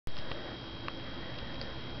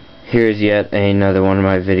Here's yet another one of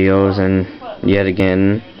my videos, and yet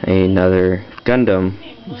again another Gundam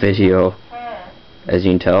video. As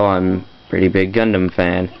you can tell, I'm a pretty big Gundam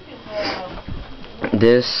fan.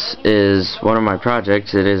 This is one of my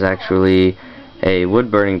projects. It is actually a wood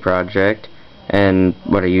burning project, and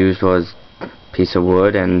what I used was a piece of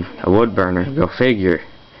wood and a wood burner, go figure.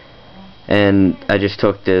 And I just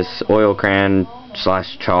took this oil crayon /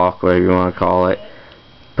 chalk, whatever you want to call it,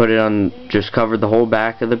 put it on, just covered the whole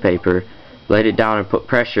back of the paper, laid it down and put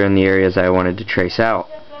pressure in the areas I wanted to trace out.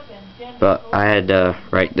 But I had to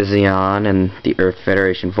write the Zeon and the Earth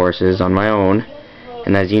Federation forces on my own,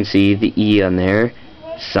 and as you can see, the E on there,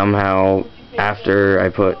 somehow after I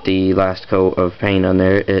put the last coat of paint on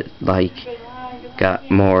there, it like got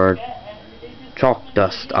more chalk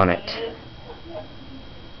dust on it.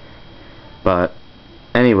 But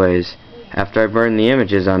anyways, after I burned the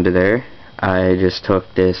images onto there, I just took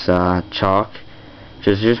this chalk,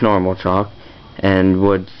 just normal chalk, and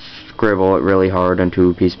would scribble it really hard onto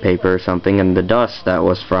a piece of paper or something, and the dust that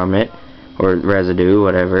was from it, or residue,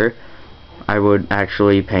 whatever, I would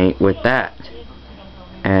actually paint with that.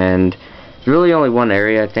 And there's really only one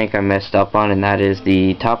area I think I messed up on, and that is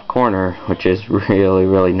the top corner, which is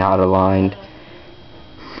really not aligned.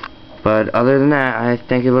 But other than that, I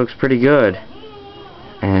think it looks pretty good.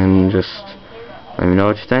 And just let me know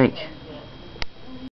what you think.